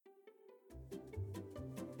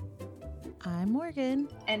I'm Morgan.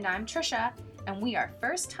 And I'm Trisha, and we are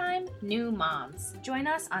first-time new moms. Join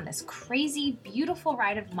us on this crazy, beautiful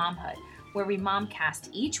ride of momhood, where we momcast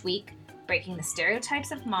each week, breaking the stereotypes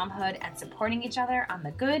of momhood and supporting each other on the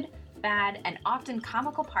good, bad, and often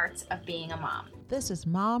comical parts of being a mom. This is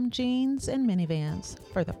Mom Jeans and Minivans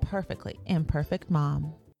for the perfectly imperfect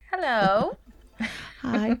mom. Hello.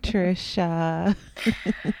 Hi, Trisha.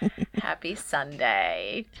 Happy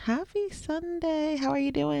Sunday. Happy Sunday. How are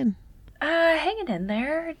you doing? Hanging in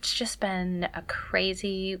there. It's just been a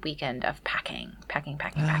crazy weekend of packing.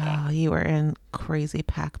 Oh, you are in crazy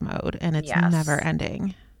pack mode, and it's never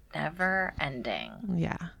ending. Never ending.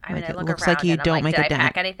 Yeah. I mean, I look looks around like you and don't I'm like, make a did I dent.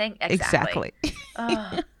 pack anything? Exactly.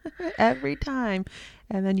 Every time.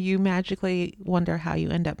 And then you magically wonder how you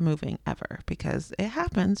end up moving ever, because it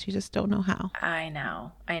happens. You just don't know how. I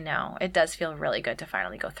know. It does feel really good to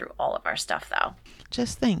finally go through all of our stuff, though.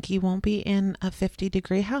 Just think, you won't be in a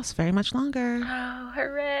 50-degree house very much longer. Oh,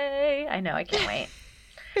 hooray. I know. I can't wait.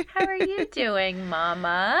 How are you doing,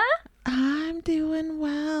 Mama? I'm doing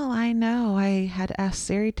well. I know. I had asked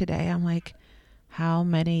Siri today. I'm like, how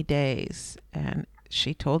many days? And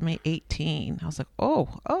she told me 18. I was like,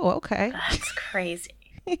 oh, okay. That's crazy.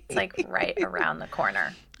 It's like right around the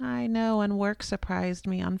corner. I know. And work surprised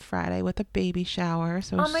me on Friday with a baby shower.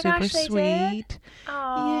 So oh my super gosh, they sweet. Did?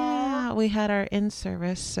 Aww. Yeah. We had our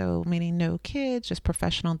in-service, so meaning no kids, just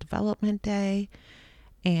professional development day.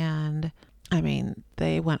 And I mean,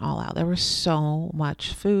 they went all out. There was so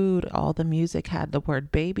much food. All the music had the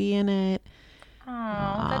word baby in it.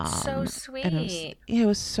 Oh, that's so sweet. And it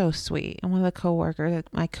was so sweet. And one of the coworkers,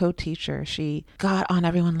 my co-teacher, she got on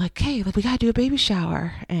everyone like, hey, we got to do a baby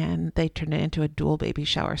shower. And they turned it into a dual baby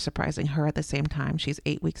shower, surprising her at the same time. She's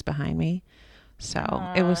 8 weeks behind me.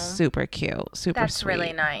 So It was super cute, super that's sweet. That's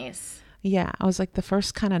really nice. Yeah, I was like the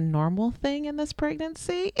first kind of normal thing in this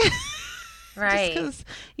pregnancy. Right. Just because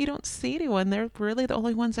you don't see anyone. They're really the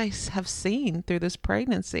only ones I have seen through this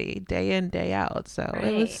pregnancy, day in, day out. So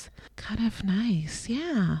It was kind of nice.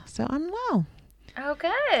 Yeah. So I'm well. Oh,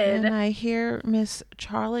 good. And I hear Miss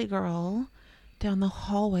Charlie girl down the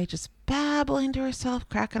hallway just babbling to herself,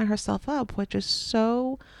 cracking herself up, which is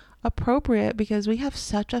so appropriate because we have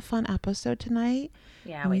such a fun episode tonight.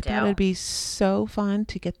 Yeah, and we thought it'd be so fun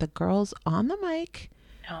to get the girls on the mic.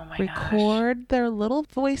 Oh my record their little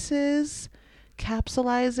voices,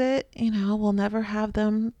 capsulize it. We'll never have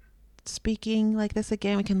them speaking like this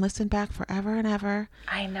again. We can listen back forever and ever.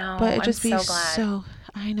 I know. But it'd just I'm be so glad.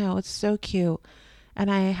 I know, it's so cute. And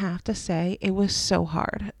I have to say, it was so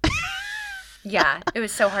hard. Yeah, it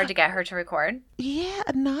was so hard to get her to record. Yeah,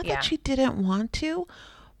 not that she didn't want to,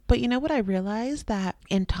 but you know what I realized? That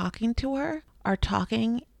in talking to her, our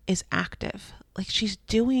talking is active. Like she's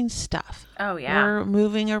doing stuff. Oh, yeah. We're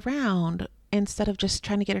moving around instead of just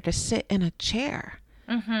trying to get her to sit in a chair.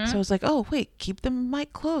 Mm-hmm. So I was like, oh, wait, keep the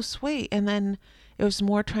mic close. Wait. And then it was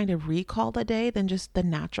more trying to recall the day than just the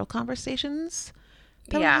natural conversations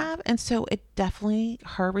that we have. And so it definitely,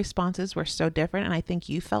 her responses were so different. And I think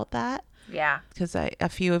you felt that. Yeah. Because a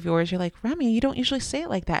few of yours, you're like, Remy, you don't usually say it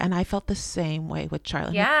like that. And I felt the same way with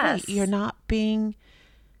Charlie. Yes. Like, you're not being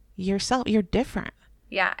yourself. You're different.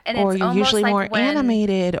 Yeah. And or it's you're usually like more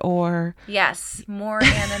animated or. Yes. More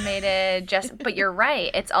animated. But you're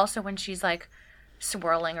right. It's also when she's like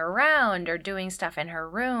swirling around or doing stuff in her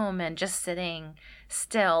room and just sitting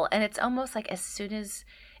still. And it's almost like it's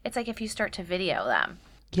like if you start to video them.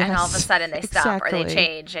 Yes, and all of a sudden they stop or they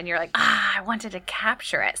change and you're like, I wanted to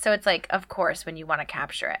capture it. So it's like, of course, when you want to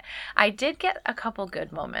capture it. I did get a couple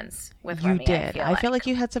good moments with Remy. You did. I feel like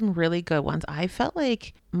you had some really good ones. I felt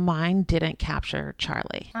like mine didn't capture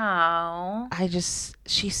Charlie. Oh.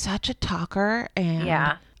 She's such a talker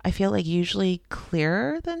and I feel like usually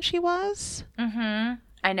clearer than she was. Mm-hmm.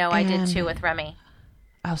 I know. I did too with Remy.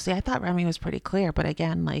 Oh, see, I thought Remy was pretty clear. But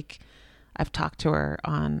again, like, I've talked to her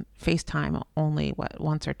on FaceTime only,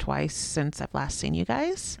 once or twice since I've last seen you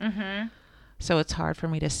guys. Mm-hmm. So it's hard for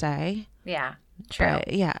me to say. Yeah, true.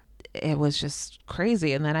 But yeah, it was just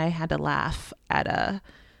crazy. And then I had to laugh at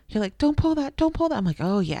you're like, don't pull that. I'm like,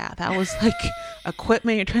 oh yeah, that was like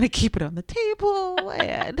equipment. You're trying to keep it on the table.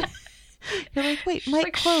 And you're like, wait, mic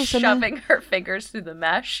like close. Shoving her fingers through the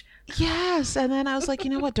mesh. Yes. And then I was like, you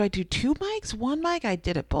know what? Do I do 2 mics? 1 mic? I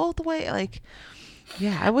did it both ways. Like,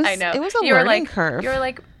 yeah, it was. I know. It was a learning curve. You were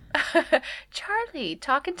like, Charlie,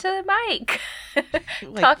 talking to the mic.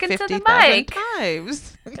 Like talking to the mic.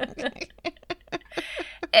 Times.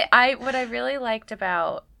 What I really liked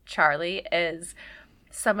about Charlie is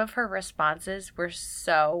some of her responses were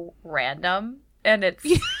so random. And it's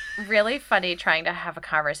really funny trying to have a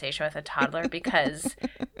conversation with a toddler because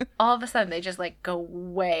all of a sudden they just like go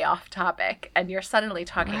way off topic and you're suddenly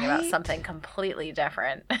talking about something completely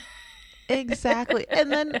different. Exactly.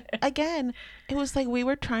 And then again, it was like we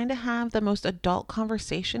were trying to have the most adult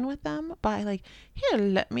conversation with them by like, here,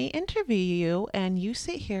 let me interview you and you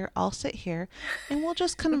sit here, I'll sit here, and we'll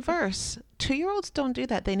just converse. 2-year-olds don't do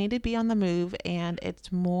that. They need to be on the move, and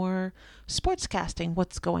it's more sportscasting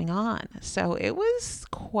what's going on. So it was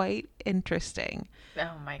quite interesting.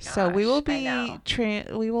 Oh my gosh. So we will be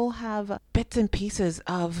we will have bits and pieces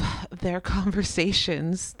of their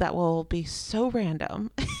conversations that will be so random.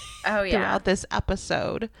 Oh yeah. Throughout this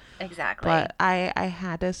episode. Exactly. But I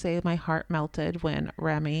had to say my heart melted when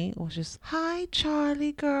Remy was just, hi,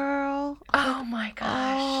 Charlie girl. Oh my gosh.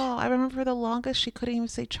 Oh, I remember for the longest she couldn't even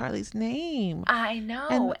say Charlie's name. I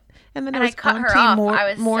know. And then it was I cut Auntie her off.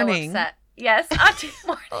 I was Morning. so upset. Yes, Auntie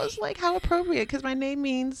Morning. I was like, how appropriate, because my name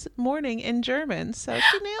means morning in German. So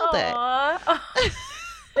she nailed it. I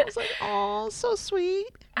was like, oh, so sweet.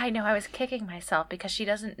 I know, I was kicking myself because she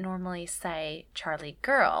doesn't normally say Charlie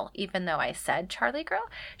girl, even though I said Charlie girl.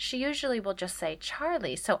 She usually will just say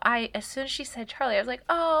Charlie. So as soon as she said Charlie, I was like,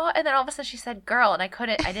 oh, and then all of a sudden she said girl, and I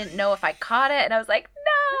didn't know if I caught it, and I was like,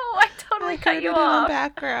 no, I totally cut you off. In the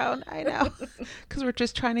background, I know, because we're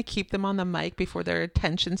just trying to keep them on the mic before their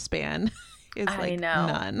attention span is like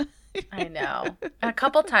none. I know. A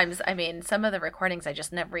couple times, I mean, some of the recordings I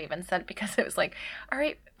just never even said because it was like, all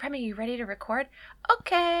right, Remy, you ready to record?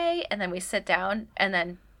 Okay. And then we sit down and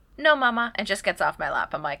then, no, mama, and just gets off my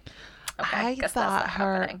lap. I'm like, okay, I guess that's not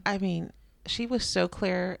happening. I mean, she was so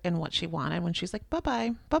clear in what she wanted when she's like,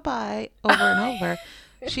 bye-bye, bye-bye, over and over.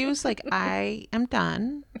 She was like, I am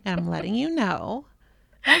done and I'm letting you know.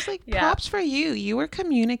 I was like, props for you. You were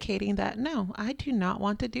communicating that, no, I do not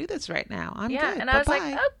want to do this right now. I'm good. And Bye-bye. I was like,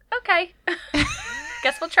 oh, okay.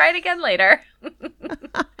 Guess we'll try it again later.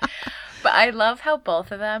 But I love how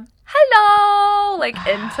both of them, hello, like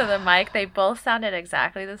into the mic. They both sounded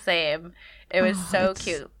exactly the same. It was so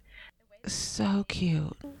cute. So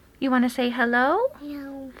cute. You want to say hello?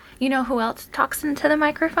 No. You know who else talks into the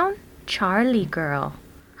microphone? Charlie girl.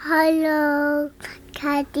 Hello,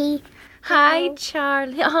 Caddy. Hi,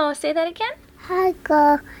 Charlie. Oh, say that again. Hi,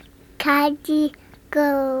 go, Caddy,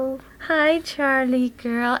 go. Hi, Charlie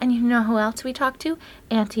girl. And you know who else we talk to?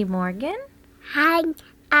 Auntie Morgan. Hi,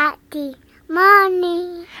 Auntie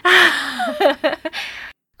Morning.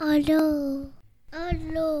 Oh no. Oh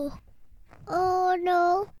no. Oh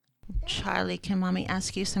no. Charlie, can mommy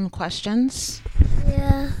ask you some questions?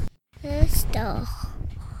 Yeah. Let's go.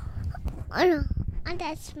 Oh no. Oh,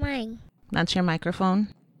 that's mine. That's your microphone?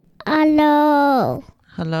 Hello.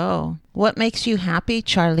 Hello. What makes you happy,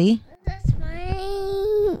 Charlie? That's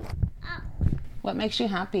mine. Oh, What makes you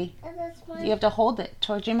happy? that's mine. You have to hold it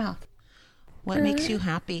towards your mouth. What makes you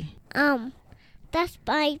happy? That's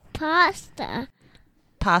my pasta.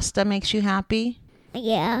 Pasta makes you happy?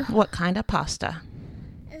 Yeah. What kind of pasta?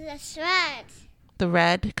 That's red. The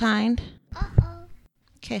red kind? Uh-oh.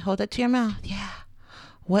 Okay, hold it to your mouth. Yeah.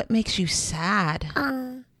 What makes you sad?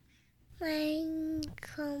 Mine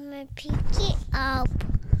come and pick it up.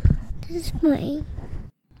 That's mine.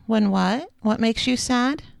 When what? What makes you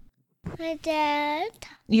sad? My dad.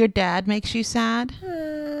 Your dad makes you sad?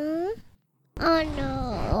 Oh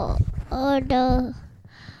no. Oh no.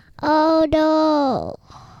 Oh no.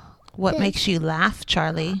 What makes you laugh,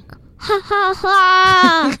 Charlie? Ha ha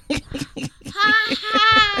ha. Ha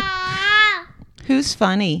ha. Who's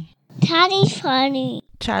funny? Daddy's funny.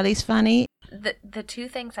 Charlie's funny? The two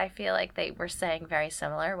things I feel like they were saying very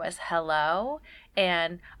similar was hello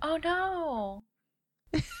and oh no.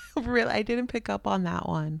 Really? I didn't pick up on that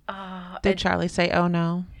one. Oh, Did Charlie say, oh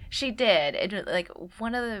no? She did. It like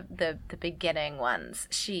one of the beginning ones.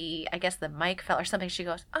 I guess the mic fell or something. She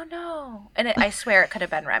goes, "Oh no!" And I swear it could have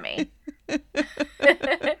been Remy.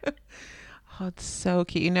 Oh, it's so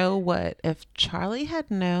cute. You know what? If Charlie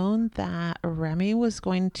had known that Remy was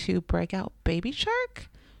going to break out Baby Shark,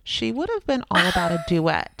 she would have been all about a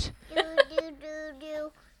duet. Do do do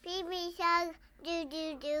do. Baby shark. Do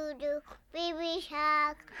do do do. Baby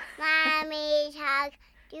shark. Mommy shark.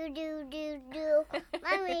 Do do do do.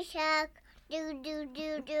 Mommy shark. Do do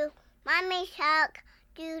do do. Mommy shark.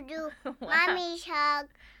 Do do. Mommy shark.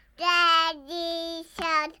 Daddy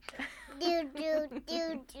shark. Do do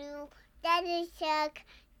do do. Daddy shark.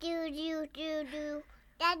 Do do do do.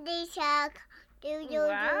 Daddy shark. Do do do.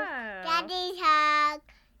 Daddy shark.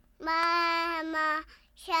 Mama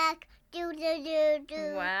shark. Do do do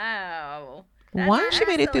do. Wow. One, she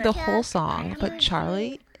made it through the whole excellent. song, but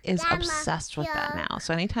Charlie is obsessed with that now.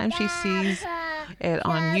 So anytime she sees And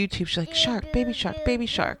on YouTube, she's like, shark, baby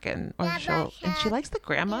shark. And she likes the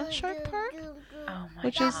grandma shark part, Oh my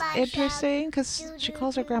which is gosh. interesting because she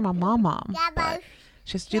calls her grandma mom. But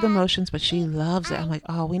she has to do the motions, but she loves it. I'm like,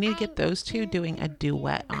 oh, we need to get those two doing a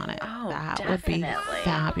duet on it. Oh, that definitely. would be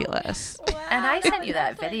fabulous. And I sent you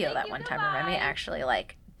that video that one time where Remy actually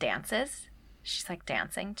like dances. She's like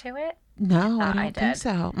dancing to it. No, I thought I don't think did.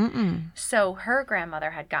 so. Mm-mm. So her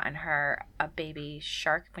grandmother had gotten her a baby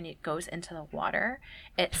shark. When it goes into the water,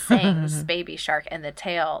 it sings baby shark, and the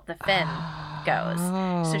tail, the fin goes.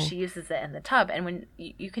 So she uses it in the tub, and when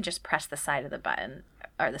you can just press the side of the button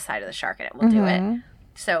or the side of the shark and it will do it.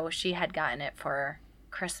 So she had gotten it for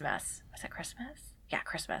Christmas. Was it Christmas? Yeah,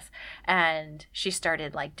 Christmas. And she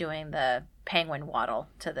started like doing the penguin waddle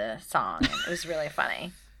to the song, and it was really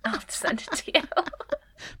funny. I'll have to send it to you.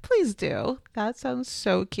 Please do. That sounds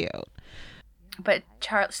so cute. But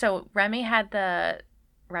so Remy had the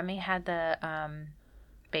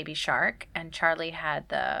baby shark, and Charlie had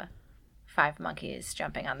the 5 monkeys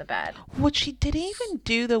jumping on the bed. Which she didn't even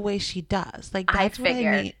do the way she does. Like, I that's what I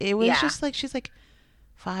figured. mean. It was Yeah. just like, she's like,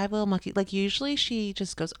 5 little monkeys. Like, usually she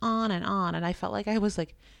just goes on. And I felt like I was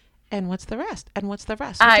like, and what's the rest? And what's the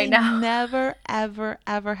rest? Which I know. never, ever,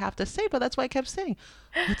 ever have to say. But that's why I kept saying,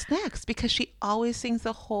 what's next? Because she always sings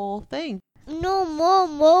the whole thing. No more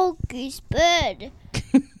monkeys, bed.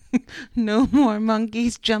 No more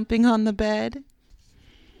monkeys jumping on the bed.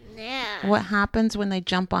 Yeah. What happens when they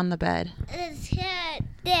jump on the bed? Its head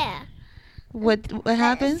there. What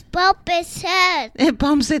happens? Bump its head. It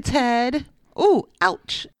bumps its head. Ooh,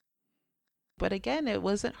 ouch. But again, it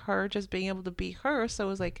wasn't her just being able to be her. So it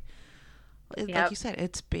was like you said,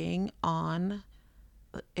 it's being on,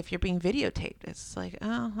 if you're being videotaped, it's like,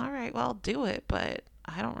 oh, all right, well, I'll do it, but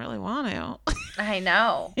I don't really want to. I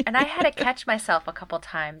know. And I had to catch myself a couple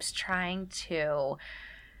times trying to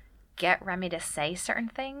get Remy to say certain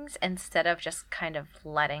things instead of just kind of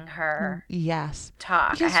letting her Yes.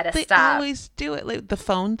 talk. Because I had to they stop. always do it. Like the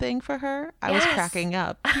phone thing for her, I was Yes. cracking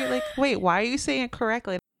up. You're like, wait, why are you saying it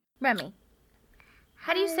correctly? Remy,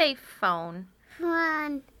 how do you say phone?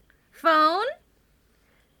 One. Phone?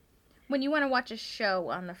 When you want to watch a show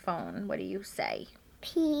on the phone, what do you say?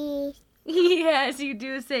 Peace. Yes, you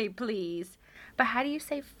do say please. But how do you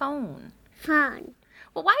say phone? Fun.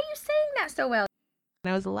 Well, why are you saying that so well?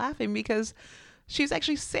 And I was laughing because she's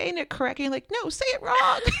actually saying it correctly. Like, no, say it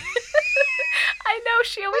wrong. I know,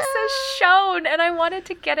 she always says shown, and I wanted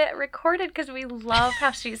to get it recorded because we love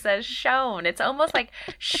how she says shown. It's almost like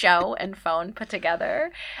show and phone put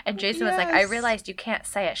together. And Jason was like, I Yes. realized you can't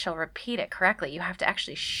say it. She'll repeat it correctly. You have to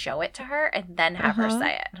actually show it to her and then have her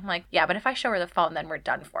say it. I'm like, yeah, but if I show her the phone, then we're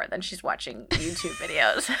done for. Then she's watching YouTube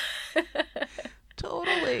videos.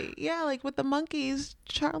 Totally. Yeah, like with the monkeys,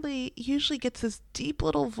 Charlie usually gets this deep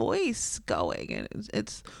little voice going, and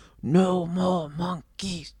it's no more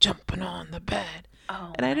monkeys jumping on the bed.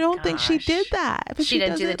 Oh, And I my don't think she did gosh. that. But She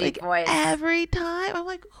didn't does do the it, deep like, voice. every time. I'm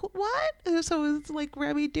like, what? So it's like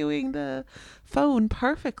Remy doing the phone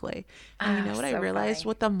perfectly. And you know what I so realized funny.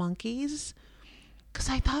 with the monkeys? Because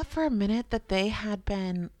I thought for a minute that they had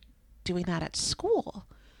been doing that at school,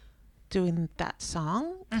 doing that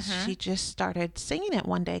song. She just started singing it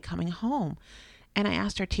one day coming home. And I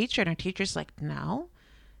asked her teacher, and her teacher's like, no.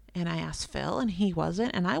 And I asked Phil, and he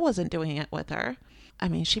wasn't, and I wasn't doing it with her. I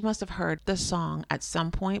mean, she must have heard the song at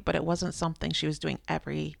some point, but it wasn't something she was doing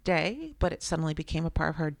every day, but it suddenly became a part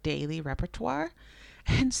of her daily repertoire.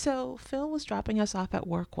 And so Phil was dropping us off at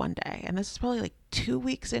work one day, and this is probably like 2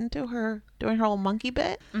 weeks into her doing her whole monkey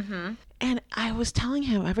bit. Mm-hmm. And I was telling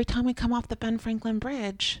him, every time we come off the Ben Franklin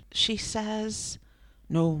Bridge, she says,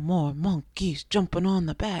 no more monkeys jumping on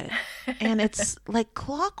the bed. And it's like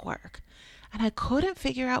clockwork. And I couldn't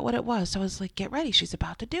figure out what it was. So I was like, get ready. She's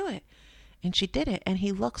about to do it. And she did it. And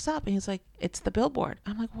he looks up and he's like, it's the billboard.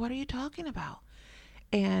 I'm like, what are you talking about?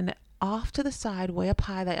 And off to the side, way up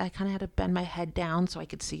high, that I kind of had to bend my head down so I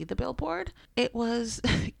could see the billboard. It was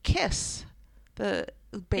Kiss, the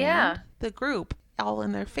band, Yeah. the group, all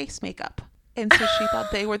in their face makeup. And so she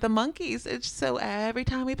thought they were the monkeys. And so every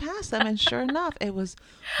time we passed them, and sure enough, it was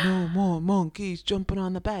no more monkeys jumping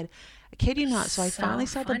on the bed. I kid you not. So I So finally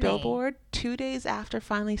saw the funny. billboard 2 days after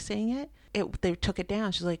finally seeing it. They took it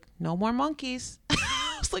down. She's like, no more monkeys.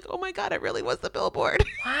 I was like, oh my God, it really was the billboard.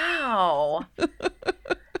 Wow.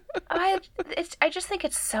 I just think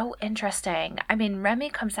it's so interesting. I mean, Remy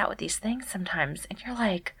comes out with these things sometimes, and you're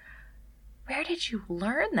like, where did you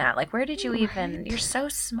learn that? Like, where did you even, you're so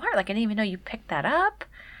smart. Like, I didn't even know you picked that up.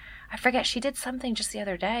 I forget, she did something just the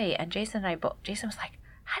other day, and Jason was like,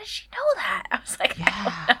 how did she know that? I was like,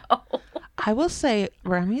 I don't know. I will say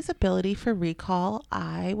Remy's ability for recall,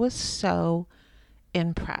 I was so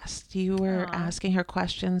impressed. You were Aw. asking her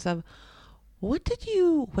questions of, what did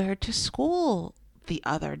you wear to school the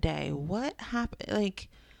other day? What happened? Like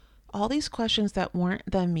all these questions that weren't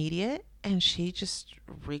the immediate, and she just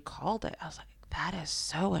recalled it. I was like, that is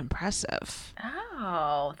so impressive.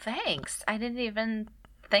 Oh, thanks. I didn't even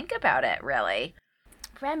think about it, really.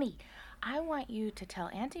 Remy, I want you to tell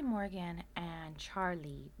Auntie Morgan and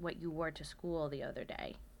Charlie what you wore to school the other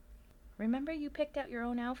day. Remember you picked out your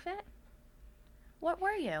own outfit? What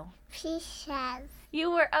were you? Princess.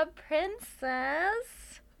 You were a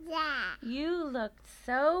princess? Yeah. You looked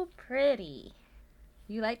so pretty.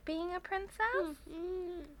 You like being a princess?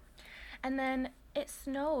 Mm-hmm. And then it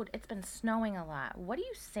snowed. It's been snowing a lot. What do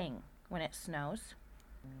you sing when it snows?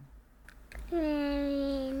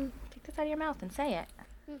 Take this out of your mouth and say it.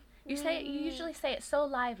 You say it. You usually say it so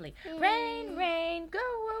lively. Rain, rain, go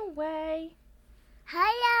away.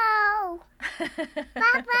 Hello.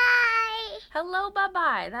 Bye-bye. Hello,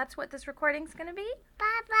 bye-bye. That's what this recording's going to be?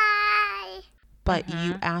 Bye-bye. But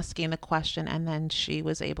you asking the question, and then she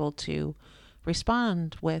was able to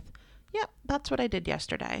respond with, yep, that's what I did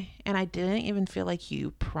yesterday. And I didn't even feel like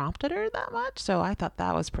you prompted her that much. So I thought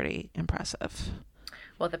that was pretty impressive.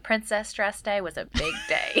 Well, the princess dress day was a big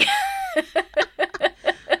day.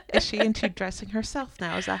 Is she into dressing herself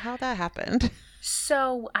now? Is that how that happened?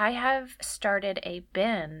 So I have started a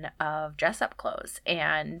bin of dress-up clothes,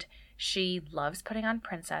 and she loves putting on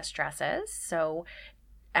princess dresses. So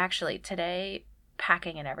actually today,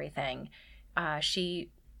 packing and everything, she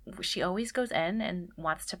always goes in and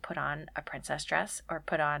wants to put on a princess dress or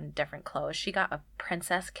put on different clothes. She got a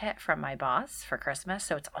princess kit from my boss for Christmas.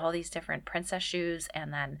 So it's all these different princess shoes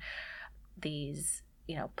and then these,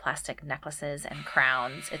 plastic necklaces and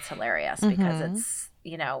crowns. It's hilarious because it's,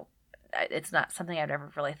 it's not something I'd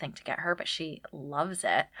ever really think to get her, but she loves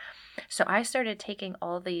it. So I started taking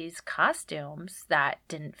all these costumes that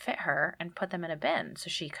didn't fit her and put them in a bin so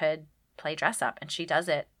she could play dress up. And she does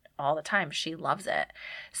it all the time. She loves it.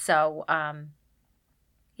 So,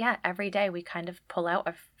 every day we kind of pull out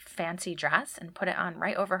a fancy dress and put it on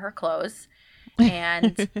right over her clothes.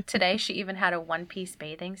 And today she even had a one-piece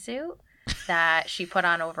bathing suit that she put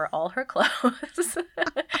on over all her clothes.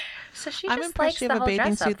 So she I'm just impressed likes you the have a whole bathing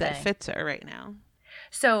dress-up suit that thing. fits her right now.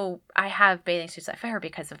 So I have bathing suits that fit her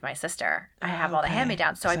because of my sister. I have all the Okay.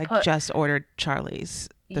 hand-me-downs. So 'Cause I just ordered Charlie's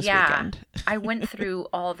this weekend. I went through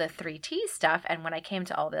all the 3T stuff, and when I came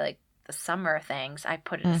to all the summer things, I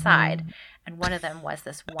put it aside. And one of them was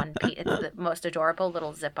this one piece. It's the most adorable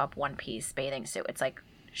little zip-up one-piece bathing suit. It's like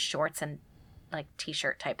shorts and like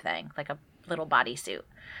t-shirt type thing, like a little bodysuit.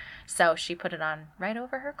 So she put it on right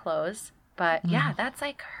over her clothes. But yeah, that's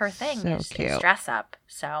like her thing So is cute. dress up.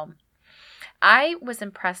 So I was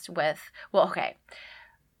impressed with,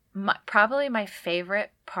 probably my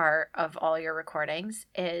favorite part of all your recordings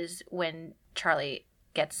is when Charlie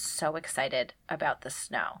gets so excited about the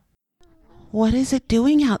snow. What is it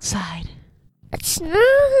doing outside? It's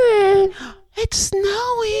snowing. It's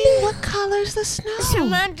snowing. What color's the snow?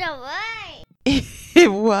 Melt away. It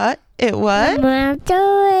what? It what? Melt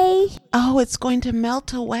away. Oh, it's going to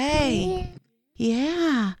melt away.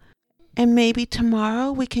 Yeah. And maybe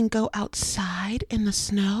tomorrow we can go outside in the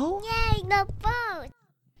snow? Yay, the boat.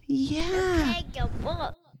 Yeah. Take the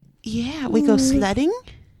boat. Yeah, we go sledding?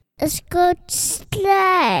 Let's go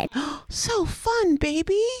sled. So fun,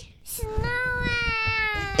 baby. Snowing.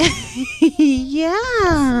 Yeah.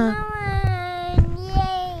 Snowing.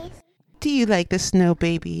 Yay. Do you like the snow,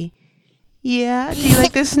 baby? Yeah. Do you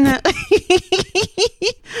like the snow?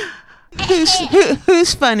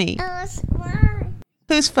 Who's funny? It was fun.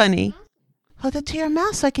 Who's funny? Hold it to your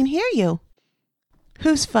mouth so I can hear you.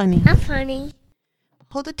 Who's funny? I'm funny.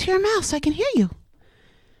 Hold it to your mouth so I can hear you.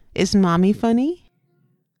 Is mommy funny?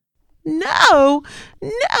 No.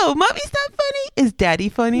 No, mommy's not funny. Is daddy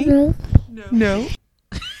funny? No.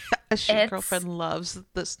 It's- Girlfriend loves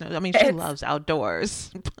the snow. I mean, she loves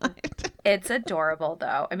outdoors. But It's adorable,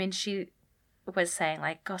 though. I mean, she was saying,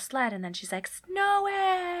 go sled, and then she's like,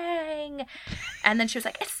 snowing! And then she was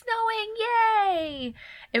like, it's snowing, yay!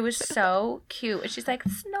 It was so cute. And she's like,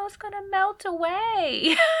 snow's gonna melt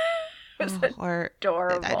away. It was or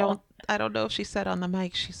adorable. I don't know if she said on the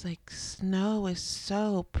mic, she's like, snow is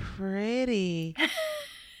so pretty.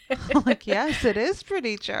 I'm like, yes, it is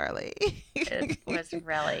pretty, Charlie. It was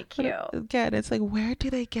really cute. Again, it's like, where do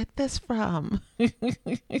they get this from?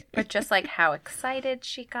 But just how excited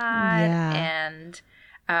she got. Yeah. And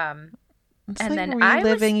It's And like then I was-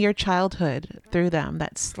 reliving your childhood through them.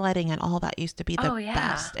 That sledding and all that used to be the Oh, yeah.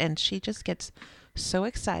 best. And she just gets so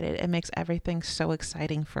excited. It makes everything so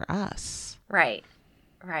exciting for us. Right.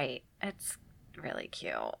 It's really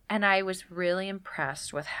cute. And I was really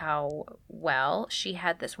impressed with how well she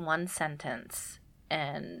had this one sentence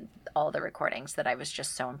in all the recordings that I was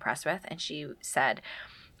just so impressed with. And she said,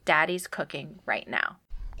 "Daddy's cooking right now."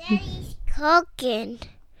 Daddy's cooking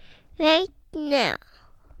right now.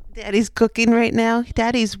 Daddy's cooking right now.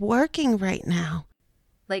 Daddy's working right now.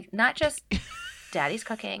 Like, not just Daddy's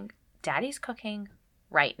cooking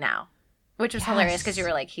right now. Which was hilarious because you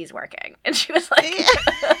were like, "He's working." And she was like,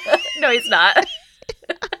 "No, he's not."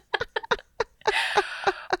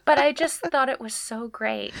 But I just thought it was so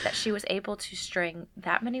great that she was able to string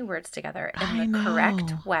that many words together in the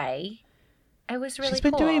correct way. It was really cool. She's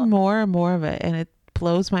been doing more and more of it, and it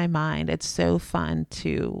blows my mind. It's so fun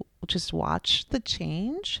to just watch the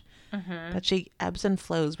change that she ebbs and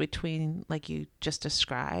flows between, like you just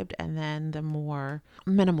described, and then the more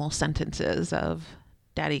minimal sentences of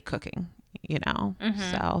Daddy cooking, you know?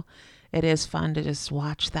 So it is fun to just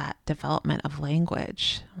watch that development of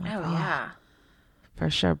language. Like, yeah. For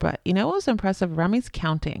sure. But you know what was impressive? Remy's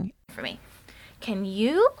counting. For me. Can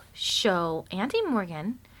you show Auntie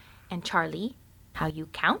Morgan and Charlie how you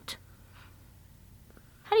count?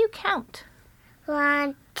 How do you count?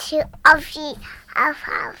 1, 2, a feet, a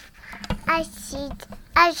half, a seat,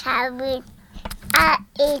 a 7, a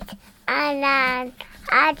 8, a 9,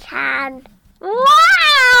 a 10. Wow,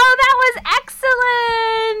 that was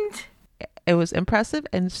excellent. It was impressive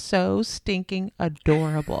and so stinking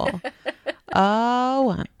adorable.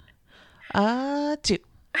 1, 2,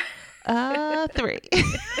 3.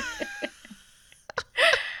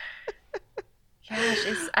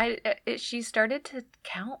 Yeah, she started to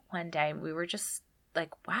count one day. We were just like,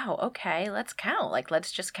 wow, okay, let's count. Like,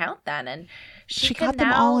 let's just count then. And she got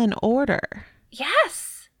them all in order.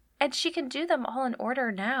 Yes. And she can do them all in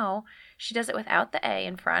order now. She does it without the A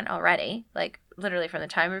in front already. Like, literally from the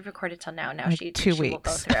time we've recorded till now. Now like she 2 will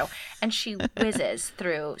weeks. go through. And she whizzes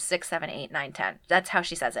through 6, 7, 8, 9, 10. That's how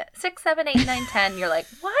she says it. 6, 7, 8, 9, 10. You're like,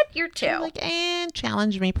 what? You're 2. I'm like, and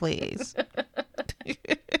challenge me, please.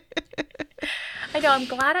 I know. I'm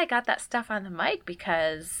glad I got that stuff on the mic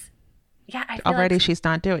because, yeah, I feel Already like, she's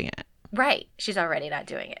not doing it. right. She's already not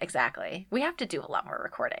doing it. Exactly. We have to do a lot more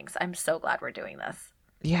recordings. I'm so glad we're doing this.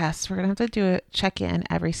 Yes, we're going to have to do a check-in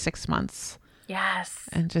every 6 months Yes.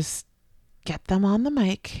 and just get them on the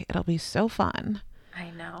mic. It'll be so fun.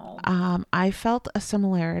 I know. I felt a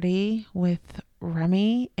similarity with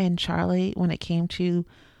Remy and Charlie when it came to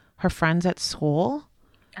her friends at school.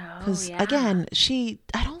 Oh, Because yeah. again,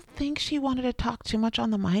 I don't think she wanted to talk too much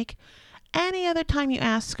on the mic. Any other time you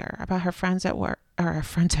ask her about her friends at work, her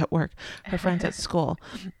friends at school,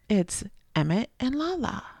 it's Emmett and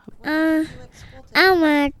Lala. Emmett,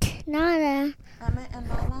 Nada. Emmett and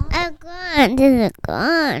Lala? A gun. There's a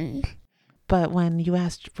gun. But when you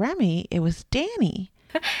asked Remy, it was Danny.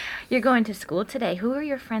 You're going to school today. Who are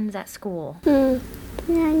your friends at school?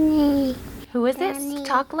 Danny. Who is Danny. this?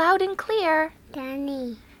 Talk loud and clear.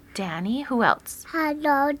 Danny. Danny. Who else?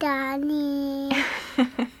 Hello, Danny.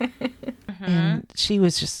 And she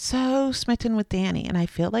was just so smitten with Danny. And I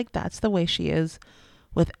feel like that's the way she is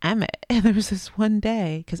with Emmett. And there was this one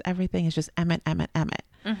day, because everything is just Emmett.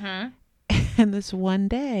 Mm-hmm. And this one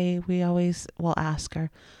day, we always will ask her,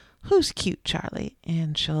 "Who's cute, Charlie?"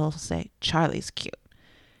 And she'll say, "Charlie's cute."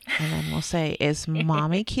 And then we'll say, "Is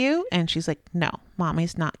mommy cute?" And she's like, "No,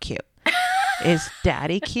 mommy's not cute." "Is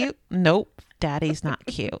daddy cute?" "Nope, daddy's not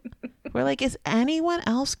cute." We're like, "Is anyone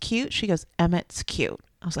else cute?" She goes, "Emmett's cute."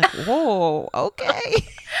 I was like, whoa, okay.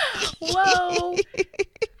 Whoa.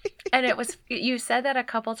 And it was, you said that a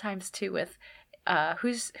couple times too with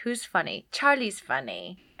who's funny? Charlie's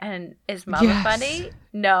funny. And is Mama Yes. funny?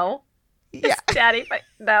 No. Yeah. Is Daddy funny?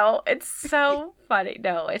 No. It's so funny.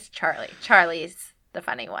 No, it's Charlie. Charlie's the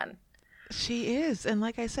funny one. She is. And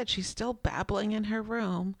like I said, she's still babbling in her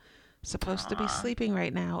room, supposed to be sleeping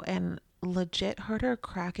right now, and legit heard her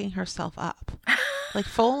cracking herself up. Like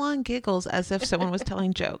full on giggles as if someone was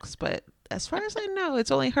telling jokes. But as far as I know, it's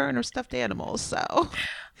only her and her stuffed animals. So,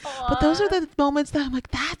 but those are the moments that I'm like,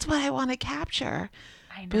 that's what I want to capture.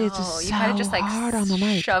 I know. But it's just you kind of so just like hard on the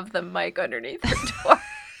mic. shove the mic underneath the door.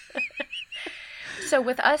 So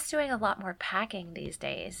with us doing a lot more packing these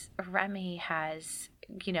days, Remy has,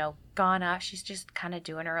 gone off. She's just kind of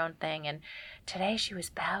doing her own thing. And today she was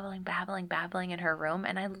babbling in her room.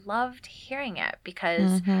 And I loved hearing it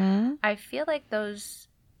because I feel like those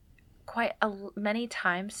many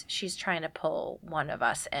times she's trying to pull one of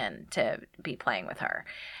us in to be playing with her.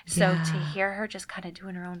 So to hear her just kind of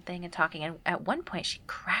doing her own thing and talking. And at one point she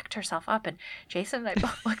cracked herself up and Jason and I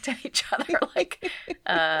both looked at each other like,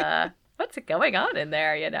 what's going on in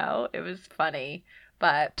there? It was funny.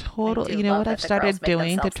 But Totally. I do You know love what that I've the started girls make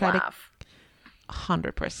doing to themselves try laugh.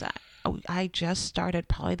 100%. I just started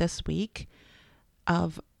probably this week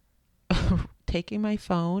of taking my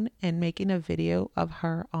phone and making a video of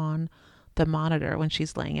her on the monitor when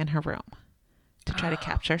she's laying in her room to try to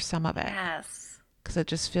capture some of it. Yes. Because it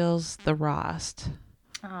just feels the rawest.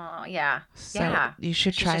 Oh, yeah. So yeah. you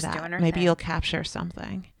should She's try just doing that. her Maybe thing. you'll capture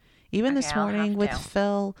something. Even this Okay, I'll morning have with to.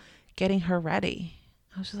 Phil getting her ready.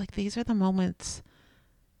 I was just like, these are the moments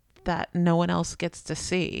that no one else gets to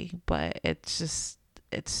see, but it's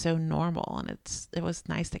so normal, and it was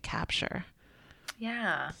nice to capture.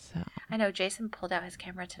 Yeah. So I know Jason pulled out his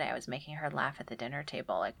camera today. I was making her laugh at the dinner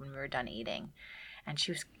table, like when we were done eating. And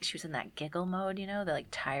she was in that giggle mode, you know, the like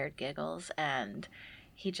tired giggles, and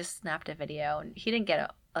he just snapped a video, and he didn't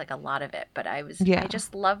get a lot of it, but I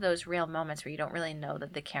just love those real moments where you don't really know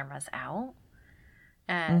that the camera's out.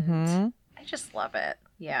 And I just love it.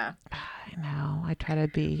 Yeah. I know. I try to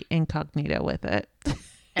be incognito with it.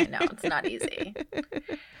 I know, it's not easy.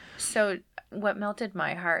 So what melted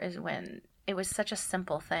my heart is when it was such a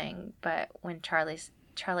simple thing, but when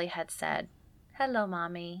Charlie had said, "Hello,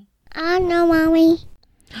 Mommy." I know, Mommy.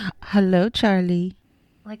 Hello, Charlie.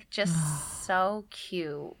 Like just so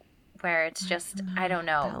cute, where it's just I don't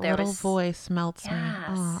know. That There little was voice melts me. Yes.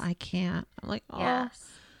 Oh, I can't. I'm like, oh. yes,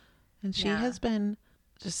 And she Yeah. has been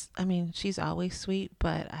just, I mean, she's always sweet,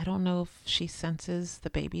 but I don't know if she senses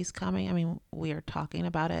the baby's coming. I mean, we are talking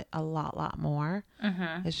about it a lot more.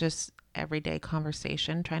 mm-hmm. It's just everyday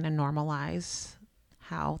conversation, trying to normalize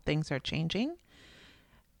how things are changing.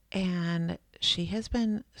 And she has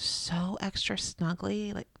been so extra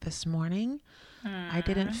snuggly. Like this morning, I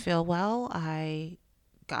didn't feel well. I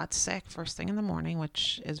got sick first thing in the morning,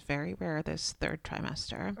 which is very rare this third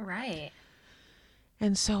trimester. Right.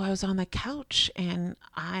 And so I was on the couch, and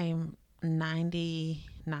I'm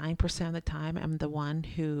 99% of the time I'm the one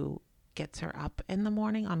who gets her up in the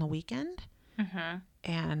morning on the weekend. Mm-hmm.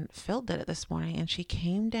 And Phil did it this morning, and she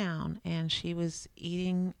came down and she was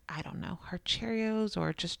eating, I don't know, her Cheerios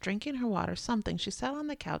or just drinking her water, something. She sat on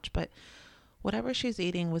the couch, but whatever she's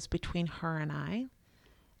eating was between her and I.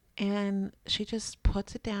 And she just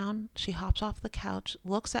puts it down. She hops off the couch,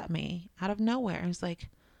 looks at me out of nowhere, and is like,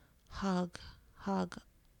 hug.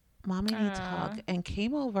 Mommy needs a hug. And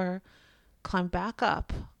came over, climbed back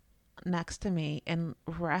up next to me, and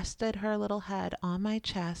rested her little head on my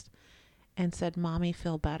chest and said, "Mommy,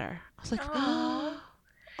 feel better." I was like, Aw.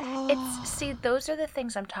 oh. See, those are the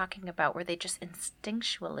things I'm talking about, where they just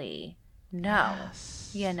instinctually know.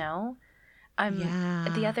 Yes. You know, Yeah.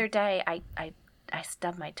 The other day I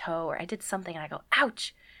stubbed my toe, or I did something, and I go,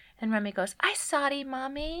 "Ouch!" And Remy goes, "I sorry,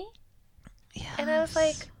 Mommy." Yes. And I was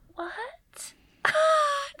like, "What?"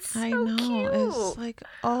 It's so I know. cute. It's like,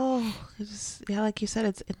 yeah, like you said,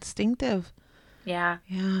 it's instinctive. Yeah.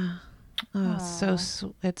 Yeah. Oh, Aw.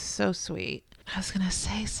 it's so sweet. I was going to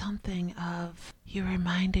say something you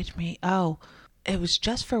reminded me. Oh, it was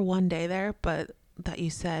just for one day there, but that you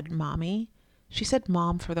said mommy. She said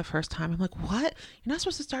mom for the first time. I'm like, what? You're not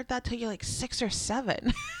supposed to start that till you're like 6 or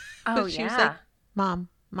 7. Oh, She yeah. was like,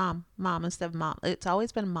 mom instead of mom. It's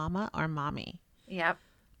always been mama or mommy. Yep.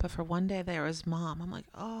 But for one day there was mom. I'm like,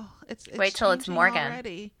 oh, it's Wait till it's changing Morgan.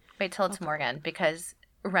 already. Wait till it's Morgan, because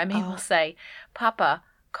Remy Oh. will say, "Papa,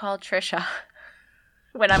 call Trisha,"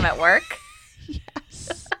 when I'm at work.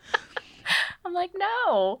 Yes. I'm like,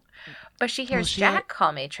 no. But she hears she- Jack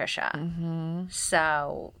call me Trisha. Mm-hmm.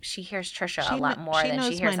 So she hears Trisha She a lot kn- more she than she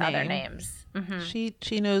knows hears my other name. names. Hmm.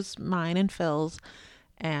 She knows mine and Phil's,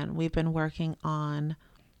 and we've been working on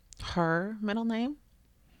her middle name.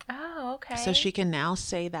 Oh, okay. So she can now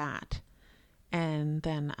say that. And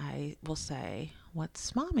then I will say,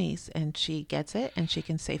 "What's mommy's?" And she gets it, and she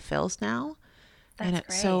can say Phil's now. That's and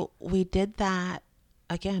great. So we did that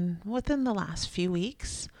again within the last few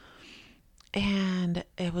weeks. And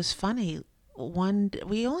it was funny.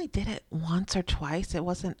 We only did it once or twice. It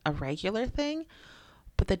wasn't a regular thing.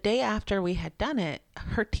 But the day after we had done it,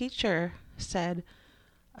 her teacher said,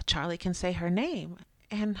 "Charlie can say her name."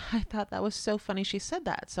 And I thought that was so funny she said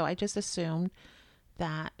that. So I just assumed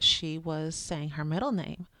that she was saying her middle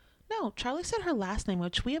name. No, Charlie said her last name,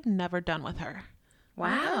 which we have never done with her.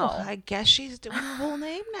 Wow. I guess she's doing her whole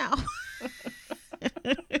name now.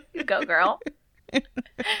 Go, girl.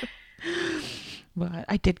 But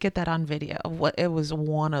I did get that on video. It was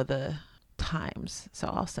one of the times. So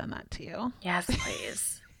I'll send that to you. Yes,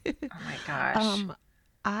 please. Oh my gosh.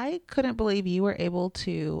 I couldn't believe you were able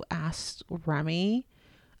to ask Remy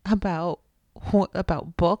about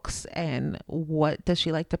books and what does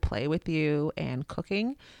she like to play with you and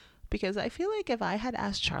cooking, because I feel like if I had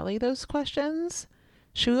asked Charlie those questions,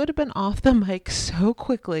 she would have been off the mic so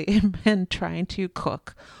quickly and been trying to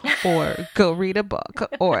cook or go read a book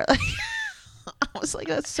or like, I was like,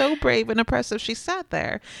 that's so brave and impressive. She sat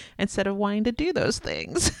there instead of wanting to do those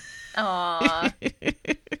things. Aw.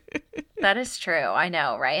 That is true. I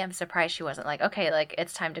know, right? I'm surprised she wasn't like, okay, like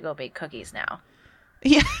it's time to go bake cookies now.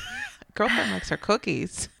 Yeah. Girlfriend likes her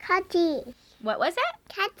cookies. Cookie. What was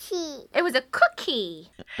it? Cookie. It was a cookie.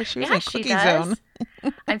 Or she was Yeah, in she cookie does.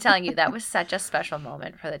 zone. I'm telling you, that was such a special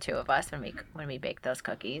moment for the two of us when we baked those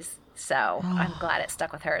cookies. So I'm glad it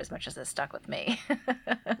stuck with her as much as it stuck with me.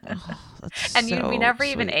 That's And so we never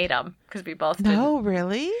even sweet. ate them because we both No,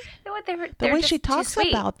 really? didn't. No, The they're way just she too talks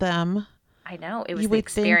sweet. about them, I know, it was you the would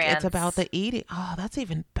think experience. it's about the eating. Oh, that's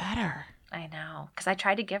even better. I know, because I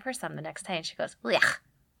tried to give her some the next day, and she goes, "Blech."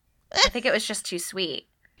 I think it was just too sweet.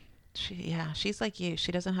 She's like you.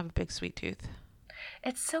 She doesn't have a big sweet tooth.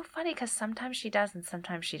 It's so funny because sometimes she does and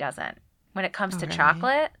sometimes she doesn't. When it comes to really?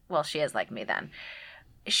 chocolate, well, she is like me then.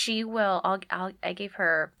 She will. I gave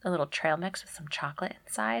her a little trail mix with some chocolate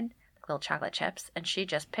inside, like little chocolate chips, and she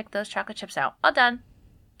just picked those chocolate chips out. All done.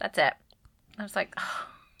 That's it. I was like, oh,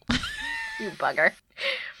 you bugger.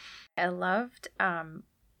 I loved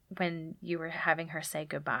when you were having her say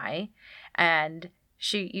goodbye, and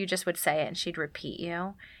you just would say it, and she'd repeat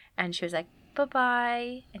you, and she was like,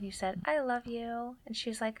 bye-bye, and you said, I love you, and she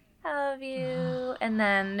was like, I love you, and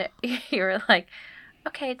then you were like,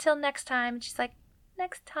 okay, till next time, and she's like,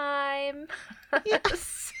 next time. Yeah.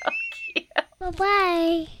 So cute.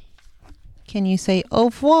 Bye-bye. Can you say au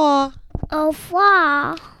revoir? Au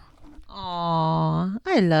revoir. Aw,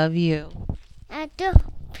 I love you. At the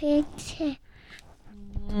picture.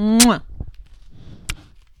 Mwah.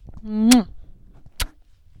 Mwah.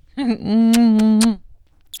 Mwah.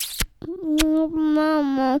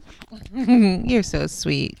 Mama. You're so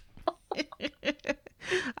sweet.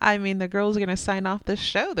 I mean, the girls are going to sign off the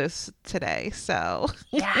show today, so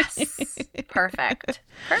Yes. Perfect.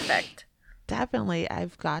 Perfect. definitely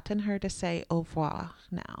I've gotten her to say au revoir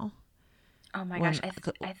now. Oh my When- gosh.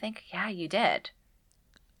 I think, yeah, you did.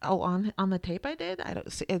 Oh, on the tape I did.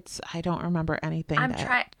 I don't remember anything. I'm that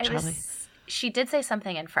trying. Charlie She did say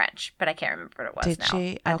something in French, but I can't remember what it was did now.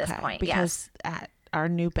 she? At Okay, this point, because at our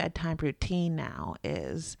new bedtime routine now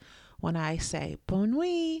is when I say bonne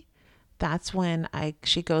nuit. That's when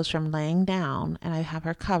she goes from laying down and I have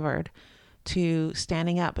her covered to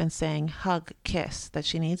standing up and saying hug, kiss, that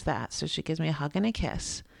she needs that. So she gives me a hug and a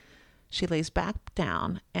kiss. She lays back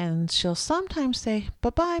down and she'll sometimes say,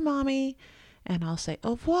 bye-bye, mommy. And I'll say,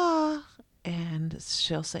 au revoir. And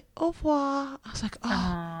she'll say, au revoir. I was like,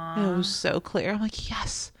 oh, it was so clear. I'm like,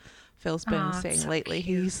 yes. Phil's been Aw, saying so lately,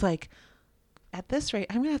 cute. he's like, at this rate,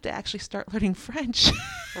 I'm going to have to actually start learning French.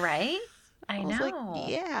 right? I was know. like,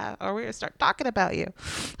 yeah, or we're going to start talking about you.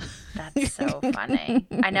 That's so funny.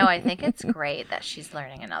 I know. I think it's great that she's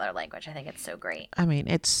learning another language. I think it's so great. I mean,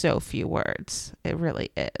 it's so few words. It really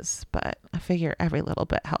is. But I figure every little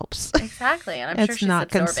bit helps. Exactly, and I'm sure It's she's not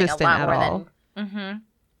absorbing a consistent lot at more all. than.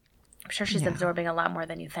 I'm sure she's Yeah. absorbing a lot more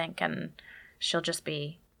than you think, and she'll just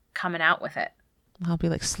be coming out with it. I'll be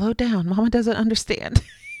like, slow down. Mama doesn't understand.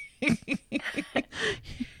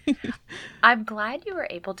 I'm glad you were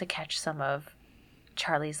able to catch some of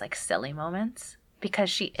Charlie's like silly moments because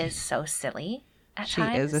she is so silly at She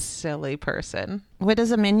times. is a silly person. What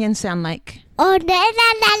does a minion sound like? Oh, la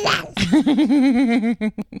la la la.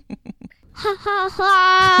 Ha ha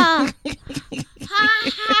ha. Ha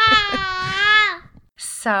ha.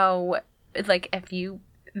 So, like, if you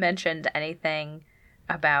mentioned anything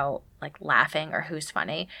about like laughing or who's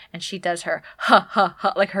funny, and she does her ha ha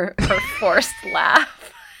ha, like her forced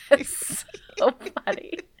laugh, it's so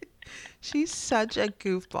funny. She's such a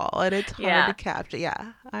goofball, and it's hard Yeah. to capture.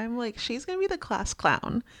 Yeah, I'm like, she's gonna be the class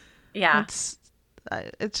clown. Yeah,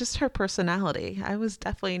 It's just her personality. I was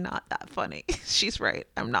definitely not that funny. She's right.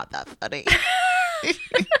 I'm not that funny.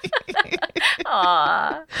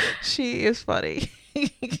 aw, She is funny.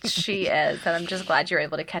 she is, and I'm just glad you're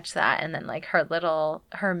able to catch that. And then like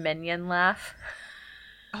her minion laugh,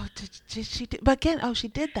 Oh, did she do? But again, she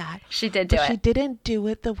did that. she did do But she it. didn't do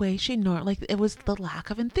it the way she normally. Like, it was the lack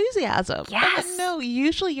of enthusiasm. I'm like, Yes. no,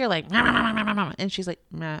 usually you're like, "Meh, meh, meh, meh, meh," and she's like,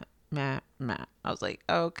 meh, meh, meh. I was like,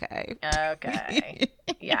 okay. Okay.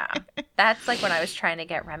 Yeah. That's like when I was trying to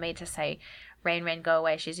get Remy to say, rain, rain, go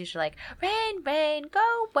away. She's usually like, rain, rain,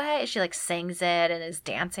 go away. She like sings it and is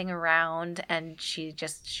dancing around, and she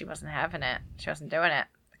wasn't having it. She wasn't doing it.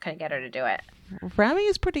 I couldn't get her to do it. Remy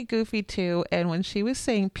is pretty goofy too. And when she was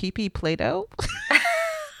saying pee-pee Play-Doh,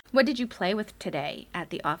 What did you play with today at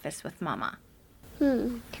the office with Mama?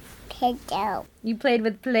 Pillow. You played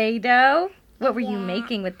with Play-Doh? What were you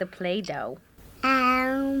making with the Play-Doh?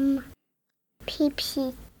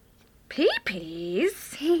 Pee-pee.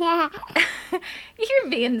 Pee-pees? Yeah. You're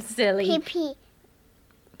being silly. Pee-pee.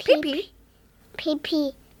 Pee-pee?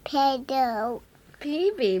 Pee-pee. Play-Doh.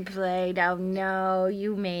 Pee-pee Play-Doh. No,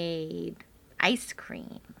 you made ice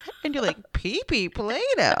cream. And you're like, pee-pee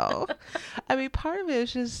Play-Doh. I mean, part of it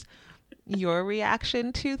is just your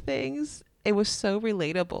reaction to things. It was so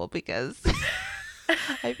relatable because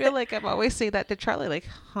I feel like I'm always saying that to Charlie, like,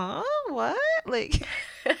 huh? What? Like,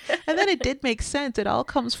 and then it did make sense. It all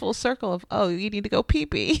comes full circle of, oh, you need to go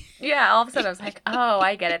pee-pee. Yeah, all of a sudden I was like, oh,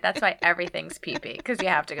 I get it. That's why everything's pee-pee, because you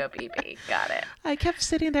have to go pee-pee. Got it. I kept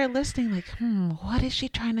sitting there listening like, what is she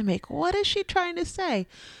trying to make? What is she trying to say?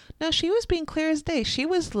 No, she was being clear as day. She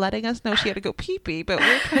was letting us know she had to go pee-pee, but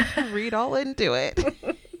we're trying to read all into it.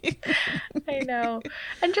 I know.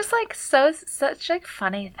 And just like such like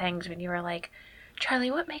funny things when you were like,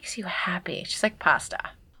 Charlie, what makes you happy? She's like,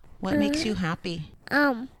 pasta. What makes you happy?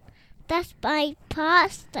 That's my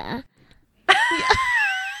pasta.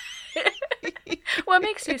 What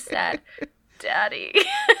makes you sad? Daddy.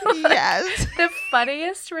 Yes. The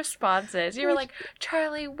funniest responses. You were like,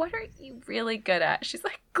 Charlie, what are you really good at? She's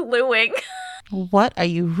like, gluing. What are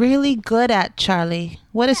you really good at, Charlie?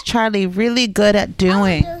 What is Charlie really good at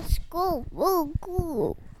doing? To school.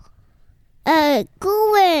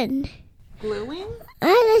 Gluing. Gluing?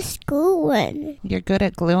 I'm a school one. You're good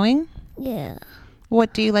at gluing? Yeah.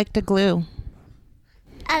 What do you like to glue?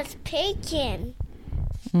 As picking.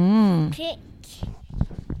 Pick.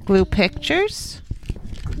 Glue pictures?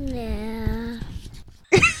 Yeah.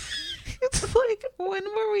 It's like, when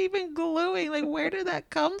were we even gluing? Like, where did that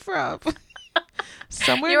come from?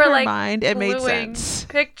 Somewhere You in were her like, mind, it made gluing sense.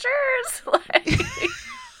 pictures. Like,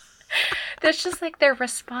 that's just like their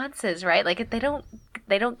responses, right? Like they don't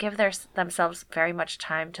give themselves very much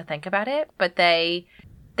time to think about it, but they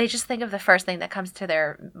just think of the first thing that comes to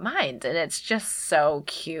their mind, and it's just so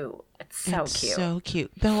cute. It's so cute. So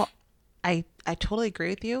cute. Though I totally agree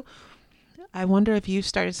with you. I wonder if you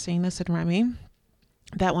started seeing this in Remy,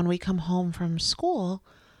 that when we come home from school,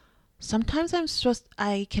 sometimes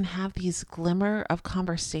I can have these glimmer of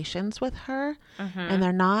conversations with her, and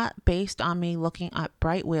they're not based on me looking at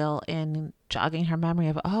Bright Wheel and jogging her memory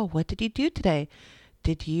of, oh, what did you do today?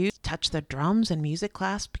 Did you touch the drums in music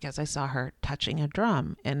class? Because I saw her touching a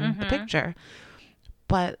drum in the picture.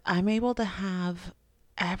 But I'm able to have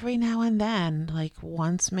every now and then, like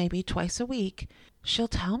once, maybe twice a week, she'll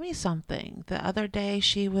tell me something. The other day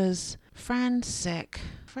she was, friend sick.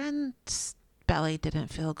 Friend's belly didn't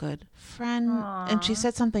feel good. And she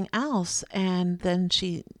said something else. And then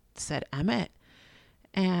she said Emmett.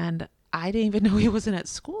 And I didn't even know he wasn't at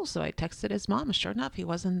school. So I texted his mom. Sure enough, he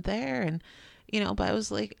wasn't there. And but I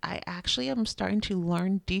was like, I actually am starting to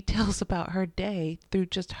learn details about her day through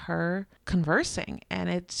just her conversing. And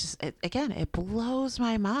it's just, it blows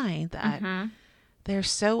my mind that they're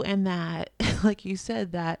so in that, like you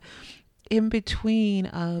said, that in between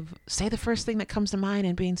of say the first thing that comes to mind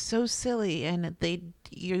and being so silly, and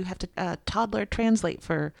you have to toddler translate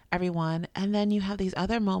for everyone. And then you have these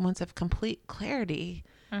other moments of complete clarity.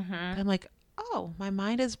 I'm like, oh, my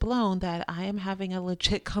mind is blown that I am having a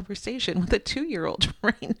legit conversation with a 2-year-old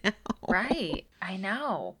right now. Right. I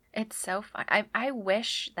know. It's so fun. I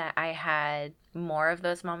wish that I had more of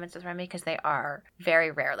those moments with Remy, because they are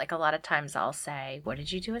very rare. Like a lot of times I'll say, what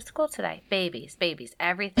did you do at school today? Babies.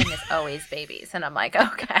 Everything is always babies. And I'm like,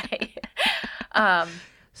 okay.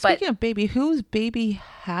 Speaking of baby, who's baby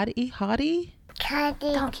Hattie? Cuddy.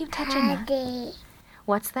 Don't keep touching that. Cuddy.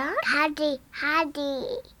 What's that? Cuddy.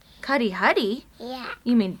 Cuddy Huddy? Yeah.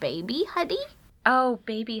 You mean baby Huddy? Oh,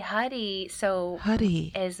 baby Huddy. So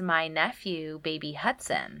Huddy. is my nephew, baby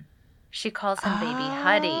Hudson. She calls him baby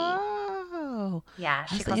Huddy. Oh. Yeah, I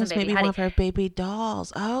she was calls thinking him it's baby maybe Huddy. one of her baby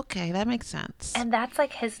dolls. Okay, that makes sense. And that's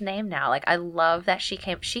like his name now. Like I love that she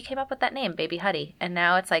came up with that name, Baby Huddy. And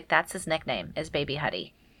now it's like that's his nickname, is Baby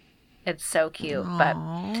Huddy. It's so cute.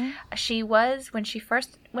 Aww. But she was, when she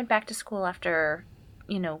first went back to school after,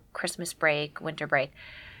 Christmas break, winter break,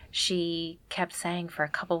 she kept saying for a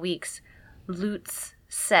couple weeks, Lute's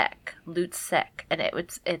sick. And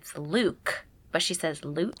it's Luke, but she says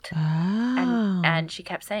Lute. Oh. And she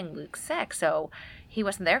kept saying Luke's sick. So he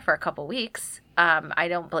wasn't there for a couple weeks. I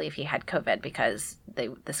don't believe he had COVID, because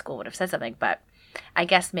the school would have said something, but I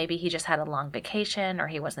guess maybe he just had a long vacation or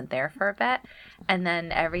he wasn't there for a bit. And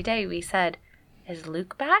then every day we said, is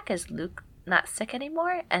Luke back? Is Luke not sick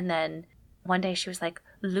anymore? And then one day she was like,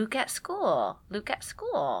 Luke at school.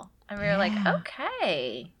 And we were like,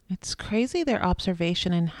 okay. It's crazy, their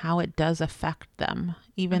observation and how it does affect them,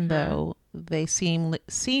 even though they seem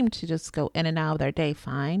to just go in and out of their day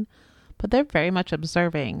fine. but they're very much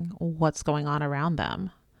observing what's going on around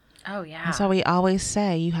them. Oh, yeah. And so we always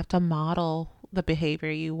say you have to model the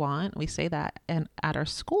behavior you want. We say that at our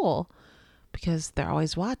school because they're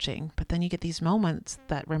always watching. But then you get these moments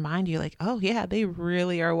that remind you like, oh, yeah, they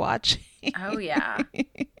really are watching. Oh, yeah.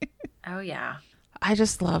 Oh, yeah. I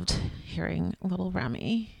just loved hearing little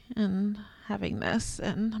Remy and having this.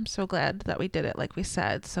 And I'm so glad that we did it like we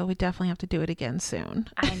said. So we definitely have to do it again soon.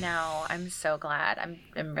 I know. I'm so glad.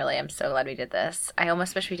 I'm so glad we did this. I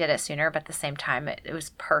almost wish we did it sooner, but at the same time, it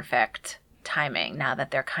was perfect timing now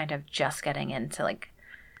that they're kind of just getting into like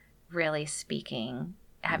really speaking,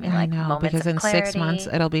 having like moments because of in clarity. 6 months,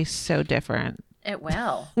 it'll be so different. It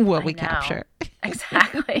will. What I we know. capture.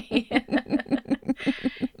 Exactly.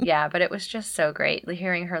 Yeah, but it was just so great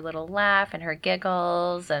hearing her little laugh and her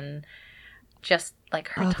giggles and just like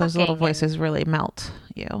her talking. Those little voices really melt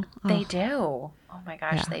you. They do. Oh my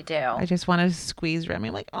gosh, Yeah. they do. I just want to squeeze Remy.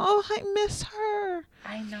 I'm like, oh, I miss her.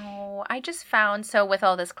 I know. I just found, so with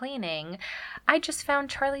all this cleaning, I just found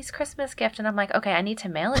Charlie's Christmas gift and I'm like, okay, I need to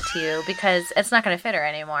mail it to you because it's not going to fit her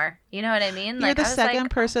anymore. You know what I mean? You're Like, the I was second like,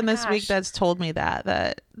 person oh my this week gosh. that's told me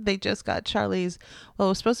that they just got Charlie's, well,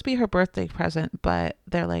 it was supposed to be her birthday present, but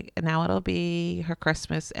they're like, now it'll be her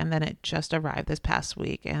Christmas. And then it just arrived this past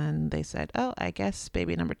week. And they said, oh, I guess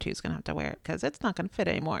baby number 2 is going to have to wear it because it's not going to fit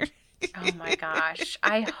anymore. Oh my gosh.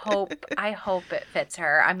 I hope it fits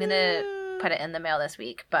her. I'm going to put it in the mail this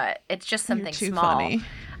week, but it's just something You're too small. funny.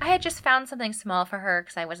 I had just found something small for her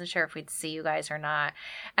because I wasn't sure if we'd see you guys or not.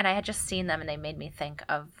 And I had just seen them and they made me think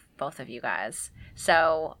of both of you guys.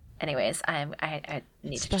 So anyways, I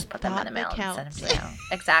need It's to just the put them in the thought mail that and send them counts. to you.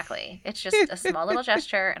 Exactly. It's just a small little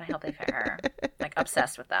gesture and I hope they fit her. Like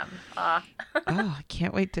obsessed with them. Oh, I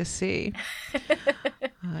can't wait to see.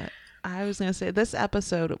 I was going to say this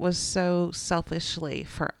episode was so selfishly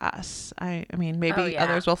for us. I mean, maybe Oh, yeah.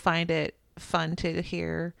 others will find it fun to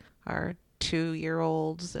hear our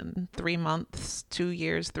 2-year-olds and 3 months, 2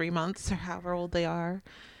 years, 3 months, or however old they are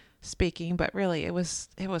speaking. But really, it was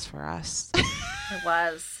for us. It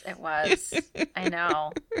was. I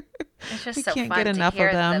know. It's just We so can't fun get to enough of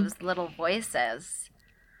hear them. those little voices.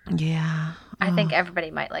 Yeah. I think everybody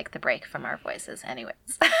might like the break from our voices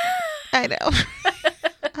anyways. I know.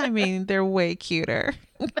 I mean, they're way cuter.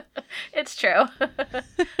 It's true.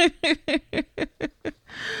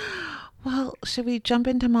 Well, should we jump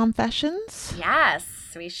into Momfessions? Yes,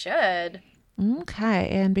 we should. Okay,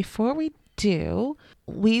 and before we do,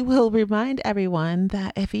 we will remind everyone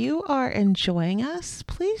that if you are enjoying us,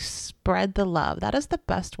 please spread the love. That is the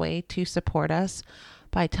best way to support us,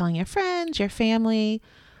 by telling your friends, your family,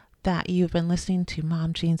 that you've been listening to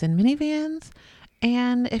Mom Jeans and Minivans.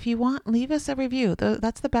 And if you want, leave us a review.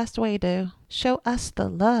 That's the best way to show us the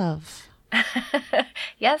love.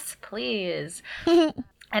 Yes, please.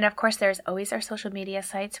 And of course, there's always our social media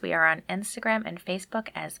sites. We are on Instagram and Facebook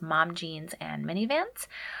as Mom Jeans and Minivans.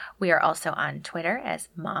 We are also on Twitter as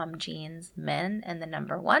Mom Jeans Min and the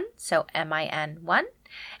number 1, so MIN1.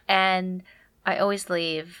 And I always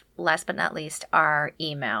leave, last but not least, our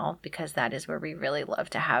email, because that is where we really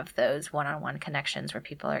love to have those one-on-one connections where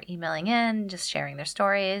people are emailing in, just sharing their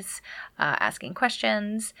stories, asking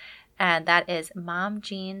questions. And that is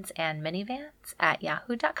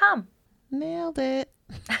momjeansandminivans@yahoo.com. Nailed it.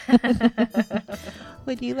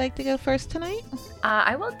 Would you like to go first tonight?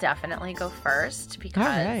 I will definitely go first because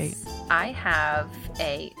right. I have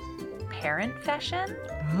a parent fashion.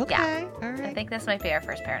 Okay. All I right. think this might be our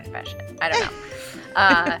first parent fashion. I don't know.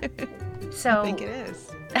 So I think it is.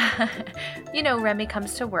 you know, Remy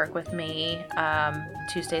comes to work with me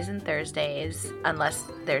Tuesdays and Thursdays, unless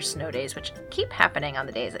there's snow days, which keep happening on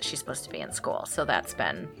the days that she's supposed to be in school. So that's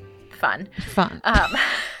been fun. Fun.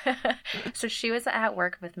 So she was at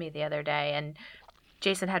work with me the other day, and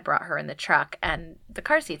Jason had brought her in the truck, and the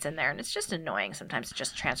car seat's in there, and it's just annoying sometimes to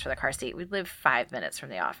just transfer the car seat. We live 5 minutes from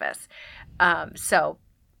the office. So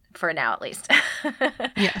for now, at least.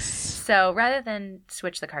 Yes. So rather than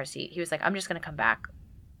switch the car seat, he was like, I'm just going to come back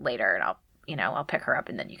later and I'll pick her up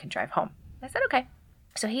and then you can drive home. I said, okay.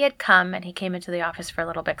 So he had come and he came into the office for a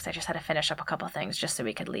little bit because I just had to finish up a couple things just so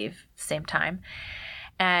we could leave same time.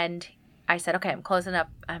 And I said, okay, I'm closing up.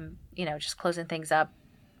 I'm, just closing things up,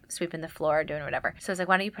 sweeping the floor, doing whatever. So I was like,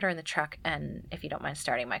 why don't you put her in the truck? And if you don't mind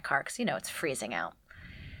starting my car, because, it's freezing out.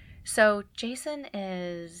 So Jason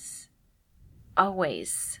is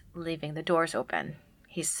always leaving the doors open.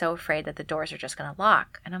 He's so afraid that the doors are just going to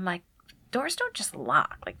lock. And I'm like, doors don't just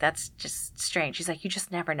lock. Like, that's just strange. He's like, you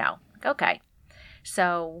just never know. Like, okay.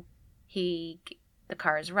 So the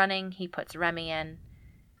car is running. He puts Remy in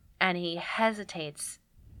and he hesitates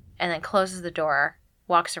and then closes the door,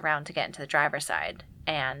 walks around to get into the driver's side.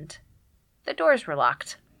 And the doors were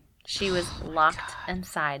locked. She was locked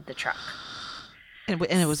inside the truck. And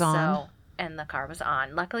it was on. And the car was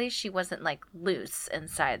on. Luckily, she wasn't like loose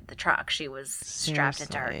inside the truck. She was strapped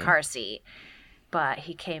into her Seriously. car seat. But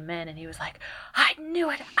he came in and he was like, I knew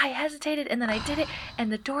it. I hesitated and then I did it.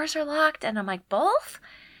 And the doors are locked. And I'm like, both?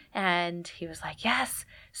 And he was like, yes.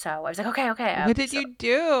 So I was like, okay. What did you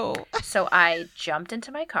do? So I jumped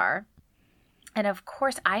into my car. And of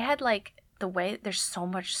course, I had like the way there's so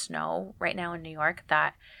much snow right now in New York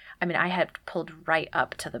that, I mean, I had pulled right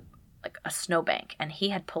up to the like a snowbank and he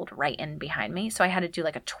had pulled right in behind me. So I had to do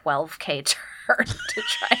like a 12K turn to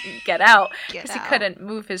try and get out because he couldn't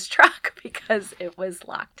move his truck because it was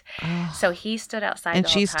locked. So he stood outside And the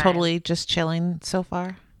whole she's time. totally just chilling so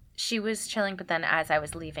far? She was chilling, but then as I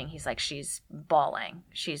was leaving, he's like, she's bawling.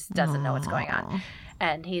 She doesn't know what's going on.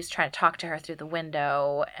 And he's trying to talk to her through the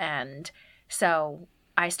window. And so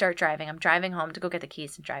I start driving. I'm driving home to go get the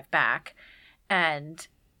keys and drive back. And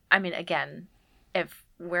I mean, again, if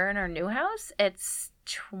we're in our new house, it's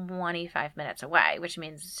 25 minutes away, which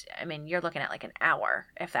means, I mean, you're looking at like an hour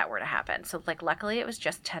if that were to happen. So like, luckily it was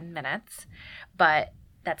just 10 minutes, but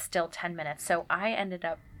that's still 10 minutes. So I ended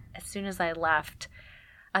up, as soon as I left,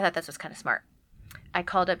 I thought this was kind of smart. I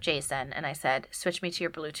called up Jason and I said, switch me to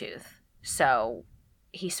your Bluetooth. So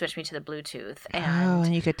he switched me to the Bluetooth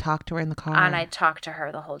And you could talk to her in the car. and I talked to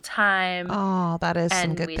her the whole time. Oh, that is some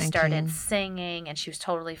And good we thinking. started singing and she was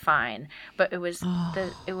totally fine. But it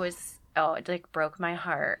like broke my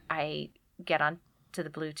heart. I get on to the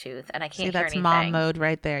Bluetooth and I can't See, hear that's anything. mom mode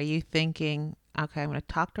right there. You thinking, okay, I'm going to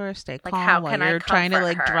talk to her, stay Like, calm how while can I you're trying to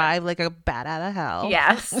comfort like her? drive like a bat out of hell.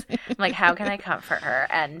 Yes. I'm like, how can I comfort her?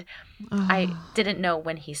 And Oh. I didn't know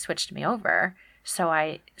when he switched me over. So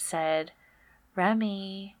I said,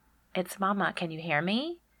 Remy, it's Mama. Can you hear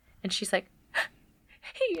me? And she's like,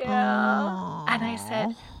 yeah. And I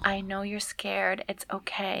said, I know you're scared. It's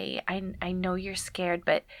okay. I know you're scared,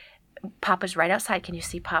 but Papa's right outside. Can you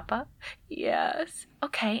see Papa? Yes.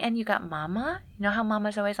 Okay. And you got Mama? You know how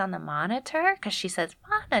Mama's always on the monitor? Because she says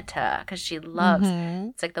monitor because she loves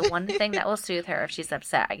It's like the one thing that will soothe her if she's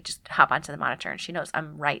upset. I just hop onto the monitor and she knows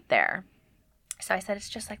I'm right there. So I said, it's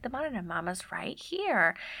just like the monitor. Mama's right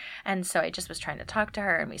here. And so I just was trying to talk to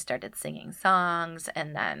her and we started singing songs.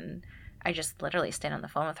 And then I just literally stayed on the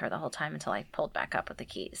phone with her the whole time until I pulled back up with the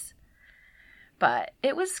keys. But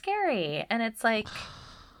it was scary. And it's like,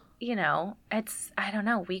 you know, I don't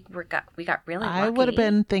know. We got really lucky. I would have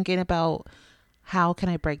been thinking about how can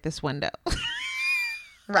I break this window?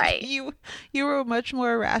 Right. You were much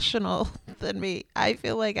more rational than me. I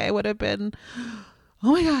feel like I would have been,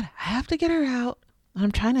 oh my God, I have to get her out.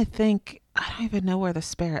 I'm trying to think. I don't even know where the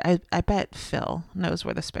spare. I bet Phil knows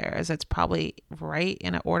where the spare is. It's probably right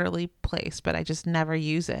in an orderly place, but I just never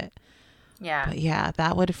use it. Yeah. But yeah,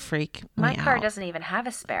 that would freak me My car out. doesn't even have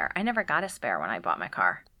a spare. I never got a spare when I bought my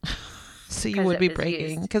car. So you 'cause would it be was breaking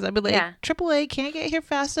used. because I'd be like, Yeah. AAA can't get here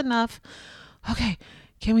fast enough. Okay,